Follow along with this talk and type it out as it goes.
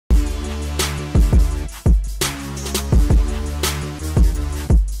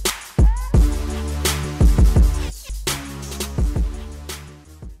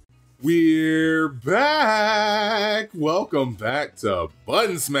We're back! Welcome back to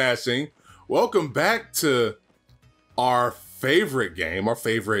Button Smashing. Welcome back to our favorite game, our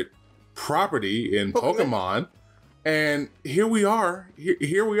favorite property in Pokemon. And here we are.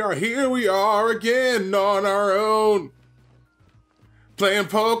 Here we are again on our own. Playing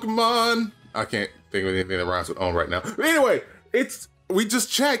Pokemon. I can't think of anything that rhymes with "own" right now. But anyway, we just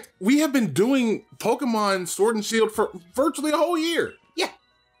checked. We have been doing Pokemon Sword and Shield for virtually a whole year.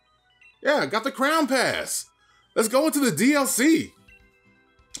 Yeah, got the Crown Pass. Let's go into the DLC.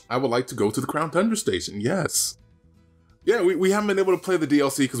 I would like to go to the Crown Tundra station, yes. Yeah, we haven't been able to play the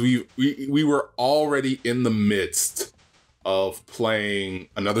DLC because we were already in the midst of playing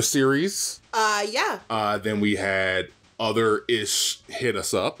another series. Yeah. Then we had other-ish hit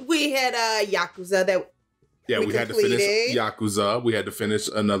us up. We had Yakuza that we had to finish Yakuza. We had to finish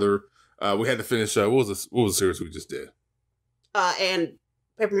another, what was the series we just did? And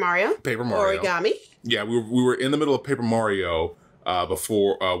Paper Mario. Origami. Yeah, we were in the middle of Paper Mario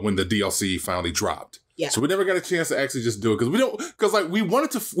before when the DLC finally dropped. Yeah. So we never got a chance to actually just do it because we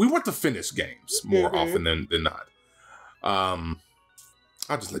want to finish games more often than not.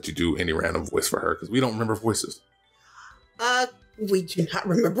 I'll just let you do any random voice for her because we don't remember voices. We do not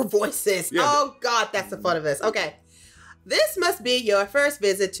remember voices. Yeah. Oh God, that's the fun of this. Okay. This must be your first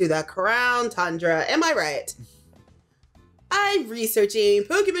visit to the Crown Tundra. Am I right? I'm researching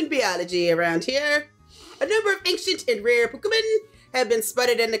Pokemon biology around here. A number of ancient and rare Pokemon have been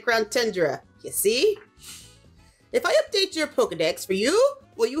spotted in the Crown Tundra. You see? If I update your Pokedex for you,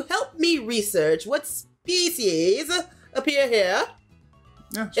 will you help me research what species appear here?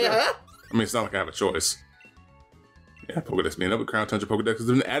 Yeah, sure. I mean, it's not like I have a choice. Yeah, Pokedex being up, Crown Tundra Pokedex has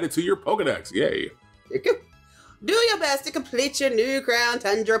been added to your Pokedex. Yay. Thank you. Do your best to complete your new Crown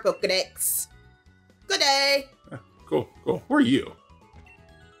Tundra Pokedex. Good day. Cool. Who are you?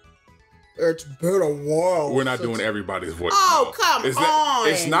 It's been a while. We're not doing everybody's voice. Oh, come on.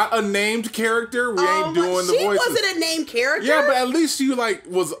 It's not a named character. We ain't doing the voices. She wasn't a named character? Yeah, but at least she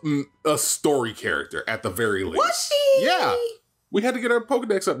was a story character at the very least. Was she? Yeah. We had to get our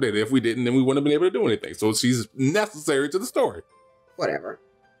Pokedex updated. If we didn't, then we wouldn't have been able to do anything. So she's necessary to the story. Whatever.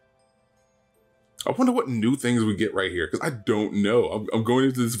 I wonder what new things we get right here, because I don't know. I'm going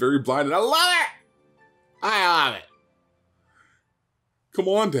into this very blind, and I love it! I love it. Come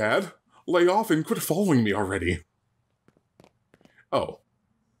on, Dad. Lay off and quit following me already. Oh.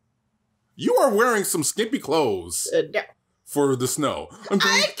 You are wearing some skimpy clothes No. for the snow.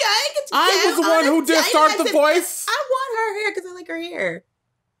 I was the one who did start the voice. I want her hair because I like her hair.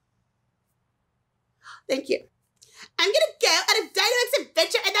 Thank you. I'm going to go on a Dynamax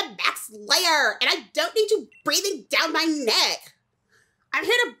adventure in the max layer, and I don't need you breathing down my neck. I'm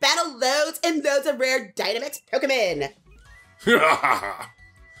here to battle loads and loads of rare Dynamax Pokemon.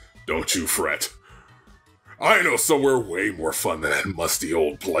 Don't you fret. I know somewhere way more fun than that musty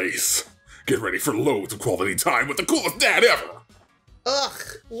old place. Get ready for loads of quality time with the coolest dad ever. Ugh,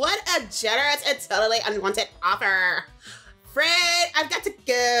 what a generous and totally unwanted offer. Fred, I've got to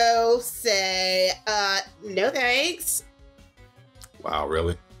go say, no thanks. Wow,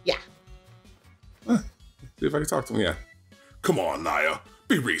 really? Yeah. See if I can talk to him, yeah. Come on, Naya.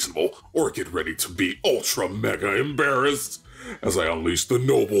 Be reasonable, or get ready to be ultra mega embarrassed as I unleash the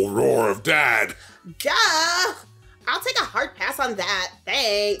noble roar of Dad. Duh! I'll take a hard pass on that.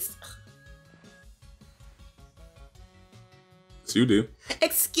 Thanks. Yes, you do.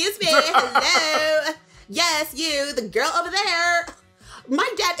 Excuse me. Hello. Yes, you, the girl over there.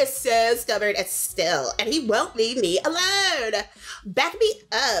 My dad is so stubborn and still, and he won't leave me alone. Back me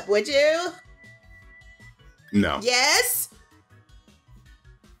up, would you? No. Yes?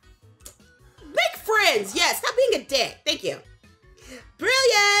 Make friends. Yes, stop being a dick. Thank you.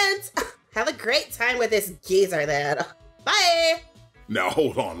 Brilliant. Have a great time with this geezer then. Bye. Now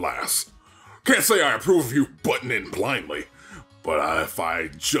hold on, lass. Can't say I approve of you butting in blindly, but if I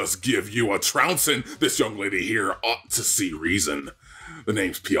just give you a trouncing, this young lady here ought to see reason. The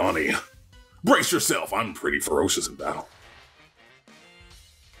name's Peony. Brace yourself, I'm pretty ferocious in battle.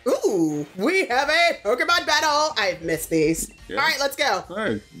 Ooh, we have a Pokemon battle. I've missed these. Yeah. All right, let's go. All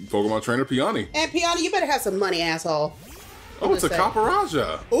right, Pokemon trainer Peony. And Peony, you better have some money, asshole. Oh, it's a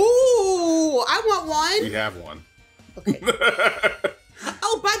Caparaja. Ooh, I want one. We have one. Okay.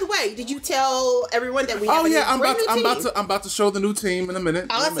 Oh, by the way, did you tell everyone that we have I'm about to show the new team in a minute.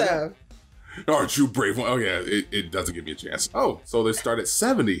 Awesome. Aren't you brave one? Oh yeah, it doesn't give me a chance. Oh, so they start at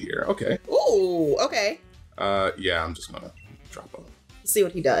 70 here. Okay. Ooh, okay. Yeah, I'm just gonna drop see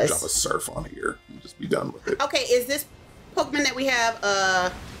what he does. Drop a surf on here and just be done with it. Okay, is this Pokemon that we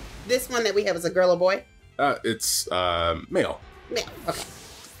have, this one that we have is a girl or boy? It's male. Male, okay.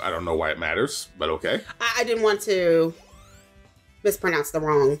 I don't know why it matters, but okay. I didn't want to mispronounce the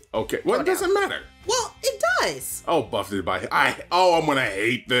wrong. Okay, well, it doesn't matter. Well, it does. Oh, buffeted by I'm gonna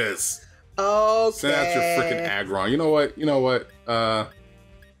hate this. Okay. Send out your freaking aggron. You know what?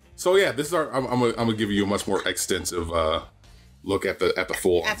 So yeah, this is our. I'm gonna give you a much more extensive look at the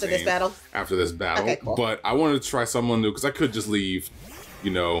full after this battle. After this battle, okay, cool. But I wanted to try someone new because I could just leave,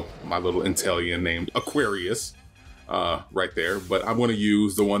 my little Intellian named Aquarius, right there. But I'm gonna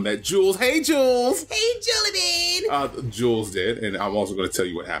use the one that Jules. Hey Jules. Hey Julie Bean. Jules did, and I'm also gonna tell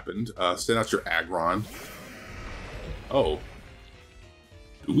you what happened. Send out your aggron. Oh.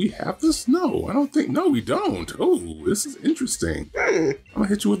 Do we have this? No, I don't think. No, we don't. Oh, this is interesting. I'm gonna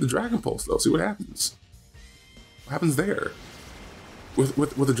hit you with the Dragon Pulse though. See what happens. What happens there? With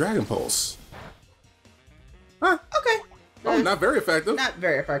the Dragon Pulse. Huh? Okay. Oh, not very effective. Not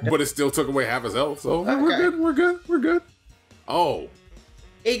very effective. But it still took away half his health. So okay. We're good. Oh.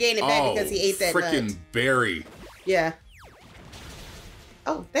 He gained it back because he ate that freaking berry. Yeah.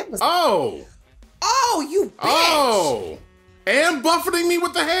 Oh, that was. Oh. Oh, you bitch. Oh. And buffeting me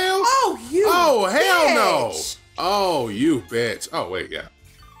with the hail? Oh, you Oh, bitch. hell no. Oh, you bitch. Oh, wait, yeah.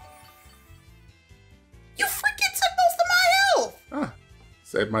 You freaking took most of my health. Ah,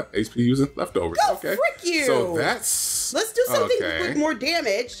 saved my HP using leftovers. Go okay. frick you. So that's... Let's do something with more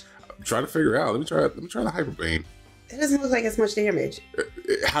damage. I'm trying to figure out. Let me try the Hyper Beam. It doesn't look like it's much damage.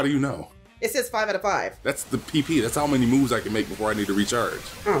 How do you know? It says 5 out of 5. That's the PP. That's how many moves I can make before I need to recharge.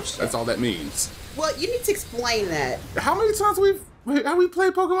 Oh, shit. That's all that means. Well, you need to explain that. How many times have we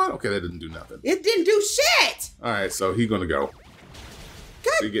played Pokemon? Okay, that didn't do nothing. It didn't do shit! All right, so he's gonna go.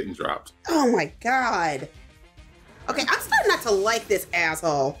 God. He's getting dropped. Oh my god. Okay, I'm starting not to like this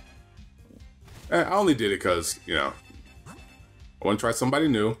asshole. I only did it because, I want to try somebody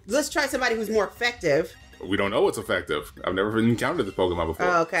new. Let's try somebody who's more effective. We don't know what's effective. I've never encountered this Pokemon before.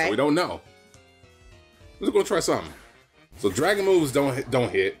 Oh, okay. So we don't know. Let's go try something. So Dragon moves don't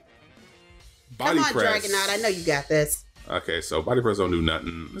hit. Body Come on, press. Dragonaut. I know you got this. Okay, so Body Press don't do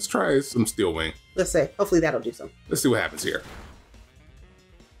nothing. Let's try some Steel Wing. Let's see. Hopefully that'll do something. Let's see what happens here.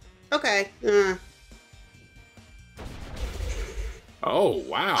 Okay. Oh,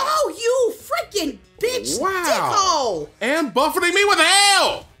 wow. Oh, you freaking bitch dickhole! And buffeting me with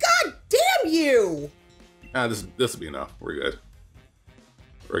hail! God damn you! This will be enough. We're good.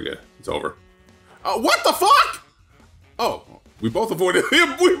 We're good. It's over. What the fuck? Oh, we both avoided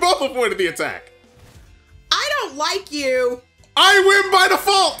the attack. I don't like you. I win by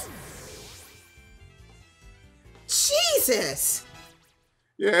default. Jesus.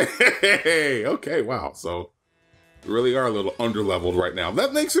 Yeah. Okay. Wow. So we really are a little underleveled right now.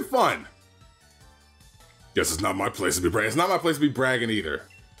 That makes it fun. Guess it's not my place to be bragging. It's not my place to be bragging either.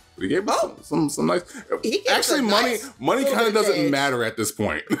 He gave us some nice. Actually, money kind of doesn't matter at this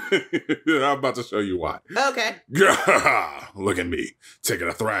point. I'm about to show you why. Okay. Look at me taking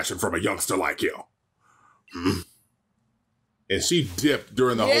a thrashing from a youngster like you. And she dipped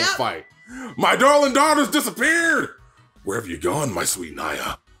during the whole fight. My darling daughter's disappeared. Where have you gone, my sweet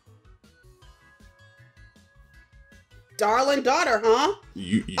Naya? Darling daughter, huh?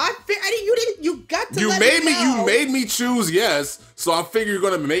 You got to. You made me choose yes, so I figure you're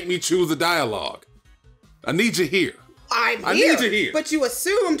gonna make me choose the dialogue. I need you here. I need you here. But you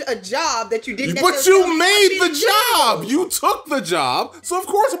assumed a job that you didn't. But you made the job. You took the job, so of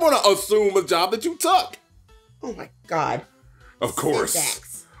course I'm gonna assume a job that you took. Oh my god. Of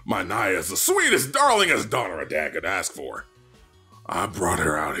course, my Naya's the sweetest, darlingest daughter a dad could ask for. I brought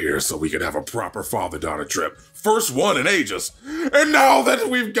her out here so we could have a proper father-daughter trip. First one in ages. And now that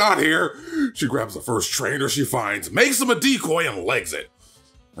we've got here, she grabs the first trainer she finds, makes him a decoy, and legs it.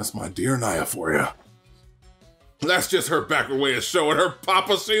 That's my dear Naya for you. That's just her backward way of showing her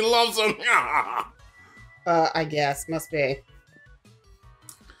papa she loves him. I guess. Must be.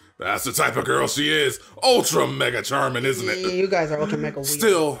 That's the type of girl she is. Ultra mega charming, isn't it? You guys are ultra mega weird.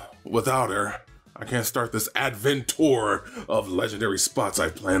 Still, without her, I can't start this advent tour of legendary spots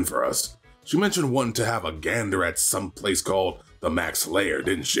I've planned for us. She mentioned wanting to have a gander at some place called the Max Lair,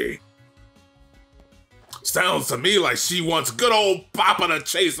 didn't she? Sounds to me like she wants good old Papa to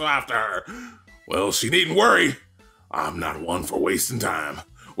chase after her. Well, she needn't worry. I'm not one for wasting time,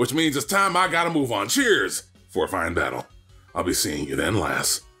 which means it's time I gotta move on. Cheers for a fine battle. I'll be seeing you then,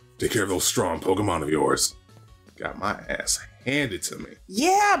 lass. Take care of those strong Pokemon of yours. Got my ass handed to me.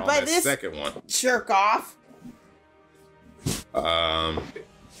 Yeah, but this second one. Jerk off. Okay.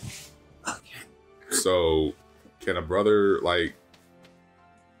 So, can a brother like?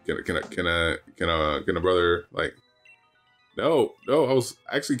 Can a brother like? No. I was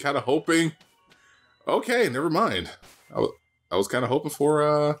actually kind of hoping. Okay, never mind. was kind of hoping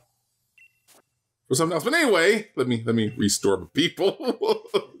for something else. But anyway, let me restore the people.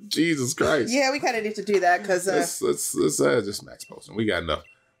 Jesus Christ. Yeah, we kind of need to do that because let's just max posting. We got enough.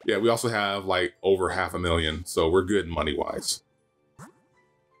 Yeah, we also have like over 500,000, so we're good money wise.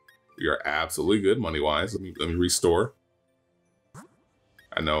 We are absolutely good money wise. Let me restore.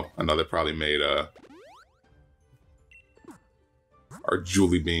 I know they probably made our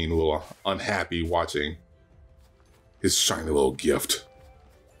Julie Bean a little unhappy watching his shiny little gift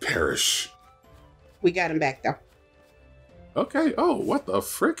perish. We got him back though. Okay. Oh, what the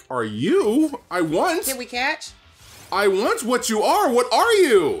frick are you? Can we catch? I want what you are. What are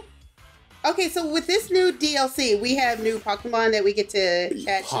you? Okay, so with this new DLC, we have new Pokemon that we get to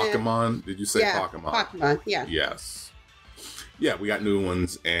catch. Pokemon? Now. Did you say Pokemon? Pokemon, yeah. Yes. Yeah, we got new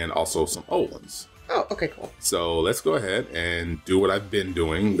ones and also some old ones. Oh, okay, cool. So let's go ahead and do what I've been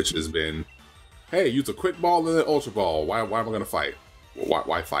doing, which has been, hey, use a quick ball and an ultra ball. Why am I going to fight?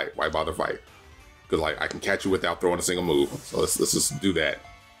 Why fight? Why bother fight? Because like I can catch you without throwing a single move. So let's just do that.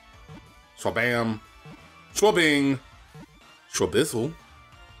 Swabam. Schwabing. Schwabizzle.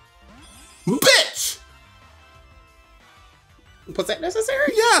 Bitch! Was that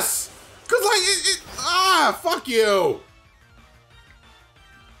necessary? Yes! Because, like, fuck you!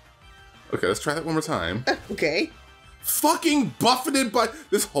 Okay, let's try that one more time. Okay. Fucking buffeted by...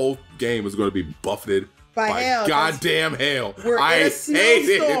 This whole game is going to be buffeted by hail. Goddamn hail. We're in a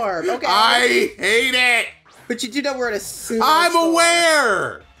snowstorm. Okay. I hate it! But you do know we're in a snowstorm. I'm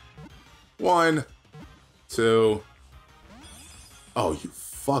aware! 1, 2... Oh, you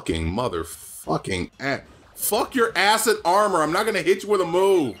fucking motherfucking ass. Fuck your acid armor. I'm not gonna hit you with a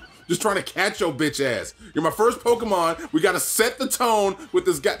move. Just trying to catch your bitch ass. You're my first Pokemon. We gotta set the tone with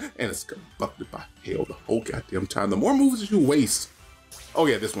this guy. And it's buffeted by hail the whole goddamn time. The more moves that you waste. Oh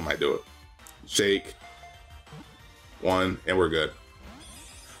yeah, this one might do it. Shake. 1, and we're good.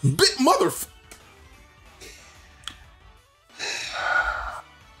 Bit motherf...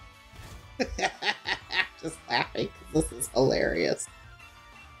 Just laughing because this is hilarious.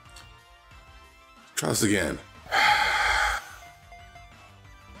 Try this again.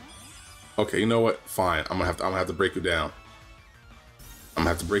 Okay, you know what? Fine. I'm gonna have to break you down. I'm gonna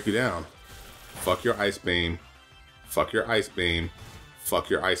have to break you down. Fuck your ice beam. Fuck your ice beam. Fuck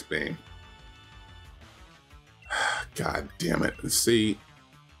your ice beam. God damn it. See?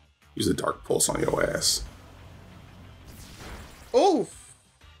 Use a dark pulse on your ass. Oof.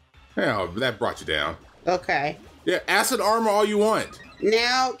 Yeah, that brought you down. Okay. Yeah, acid armor all you want.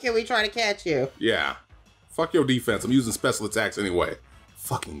 Now, can we try to catch you? Yeah. Fuck your defense. I'm using special attacks anyway.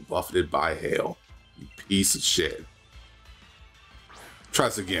 Fucking buffeted by hail. You piece of shit. Try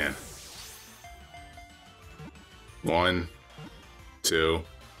this again. 1, 2,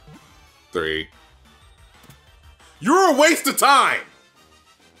 3. You're a waste of time!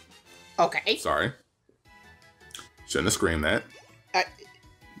 Okay. Sorry. Shouldn't have screamed that.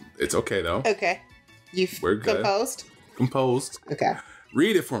 It's okay, though. Okay. We're good. Composed? Composed. Okay.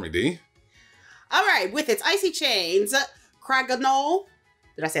 Read it for me, D. All right. With its icy chains, Cryogonal,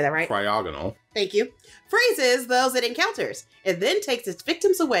 did I say that right? Cryogonal. Thank you. Freezes those it encounters and then takes its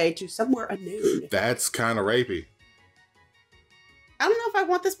victims away to somewhere unknown. That's kind of rapey. I don't know if I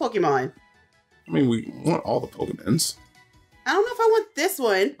want this Pokemon. I mean, we want all the Pokemons. I don't know if I want this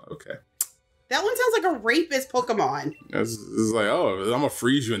one. Okay. That one sounds like a rapist Pokemon. It's like, oh, I'm gonna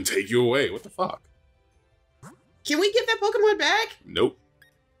freeze you and take you away. What the fuck? Can we get that Pokemon back? Nope.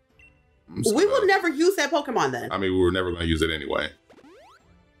 We will never use that Pokemon then. I mean, we were never gonna use it anyway.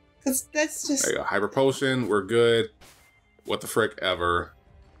 Because that's just... There you go. Hyper Potion, we're good. What the frick ever.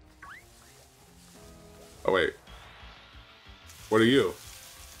 Oh, wait. What are you?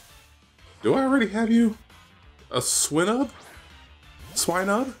 Do I already have you? A Swinub?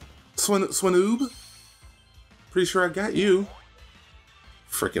 Swinub? Swinoob? Pretty sure I got you.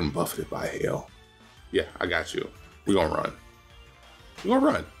 Freaking buffeted by hail. Yeah, I got you. We gonna run. We gonna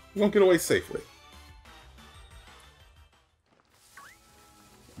run. We gonna get away safely.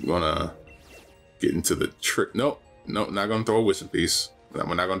 We're gonna get into the trick. Nope. Nope, not gonna throw a wishing piece. We're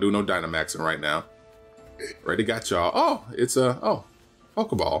not gonna do no Dynamaxing right now. Already got y'all. Oh, it's a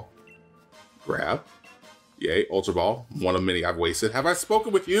Pokeball. Grab. Yay, Ultra Ball. One of many I've wasted. Have I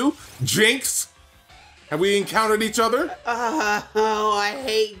spoken with you, Jinx? Have we encountered each other? Oh, I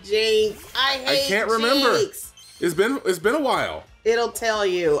hate Jinx. I can't remember. Jinx. It's been a while. It'll tell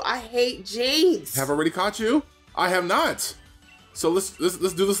you. I hate Jinx. Have I already caught you? I have not. So let's do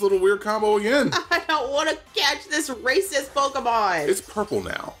this little weird combo again. I don't want to catch this racist Pokemon. It's purple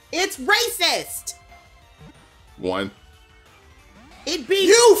now. It's racist. 1. It be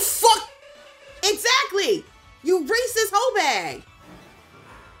You fuck. Exactly. You racist hoe bag.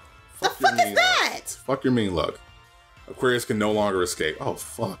 The fuck is that? Fuck your mean luck. Aquarius can no longer escape. Oh,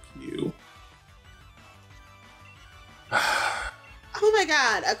 fuck you. Oh my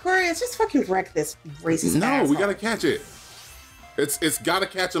god, Aquarius, just fucking wreck this racist asshole. We gotta catch it. It's gotta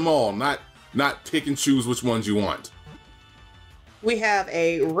catch them all, not pick and choose which ones you want. We have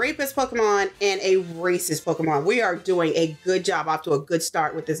a rapist Pokemon and a racist Pokemon. We are doing a good job, off to a good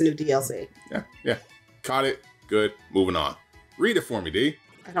start with this new DLC. Yeah. Caught it. Good. Moving on. Read it for me, D.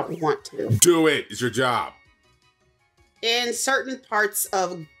 I don't want to. Do it. It's your job. In certain parts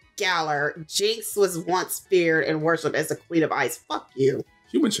of Galar, Jinx was once feared and worshipped as the Queen of Ice. Fuck you.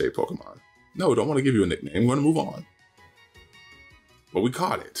 Human-shaped Pokemon. No, don't want to give you a nickname. We're going to move on. But we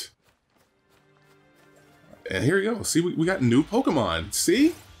caught it. And here you go. See, we got new Pokemon.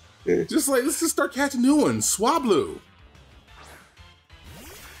 See? Just like, let's just start catching new ones. Swablu.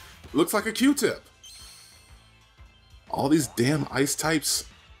 Looks like a Q-tip. All these damn ice types.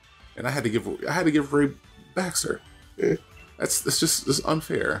 And I had to give Ray Baxter. That's just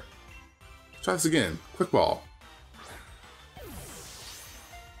unfair. Try this again. Quick ball.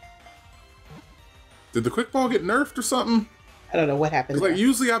 Did the quick ball get nerfed or something? I don't know what happened. Like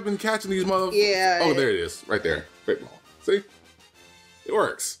usually I've been catching these motherfuckers. Yeah. Oh, there it is. Right there. Quick ball. See? It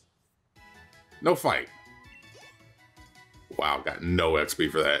works. No fight. Wow, got no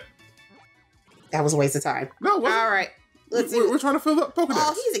XP for that. That was a waste of time. No, all right. We're trying to fill up Pokedex.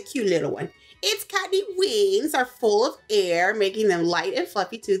 Oh, he's a cute little one. Its cottony wings are full of air, making them light and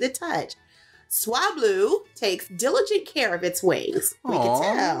fluffy to the touch. Swablu takes diligent care of its wings. We can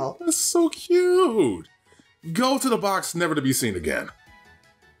tell. That's so cute. Go to the box, never to be seen again.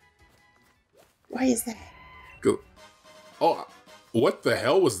 Why is that? Go. Oh, what the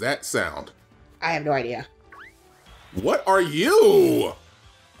hell was that sound? I have no idea. What are you?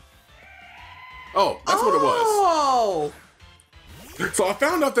 Oh, that's what it was. Oh. So I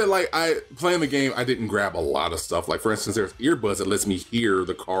found out that like playing the game, I didn't grab a lot of stuff. Like for instance, there's earbuds that lets me hear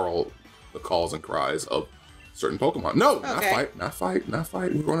the calls and cries of certain Pokemon. No, okay. not fight.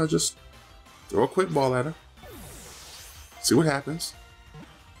 We're gonna just throw a quick ball at her. See what happens.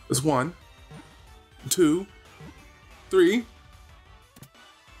 There's 1, 2, 3.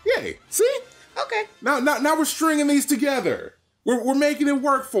 Yay! See? Okay. Now we're stringing these together. We're making it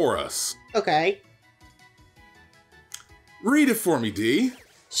work for us. Okay. Read it for me, D.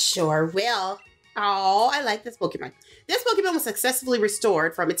 Sure will. Oh, I like this Pokemon. This Pokemon was successfully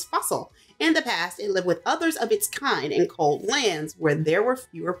restored from its fossil. In the past, it lived with others of its kind in cold lands where there were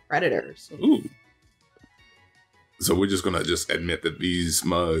fewer predators. Ooh. So we're just gonna just admit that these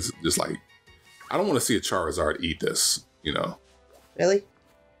mugs, just like, I don't want to see a Charizard eat this, you know. Really?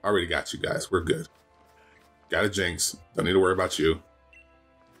 I already got you guys. We're good. Got a Jinx. Don't need to worry about you.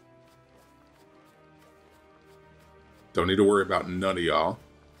 Don't need to worry about none of y'all.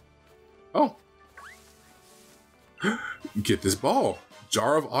 Oh. Get this ball.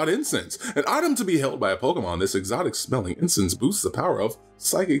 Jar of Odd Incense. An item to be held by a Pokemon. This exotic smelling incense boosts the power of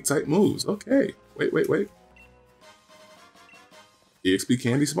psychic type moves. Okay. Wait. EXP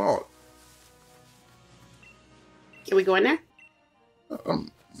Candy Small. Can we go in there?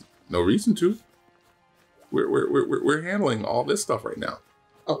 No reason to. We're handling all this stuff right now.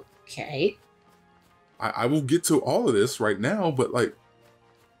 Okay. I will get to all of this right now, but like,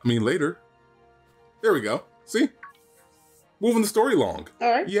 I mean later. There we go. See? Moving the story along.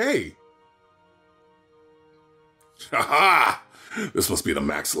 All right. Yay. Haha! This must be the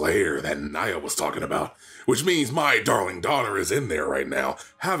max lair that Naya was talking about. Which means my darling daughter is in there right now,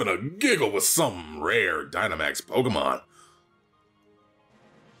 having a giggle with some rare Dynamax Pokemon.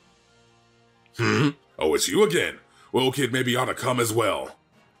 Oh, it's you again. Well, kid, maybe you ought to come as well.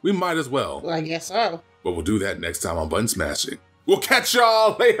 We might as well. Well, I guess so. But we'll do that next time on Button Smashing. We'll catch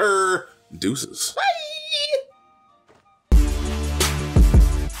y'all later. Deuces. Bye.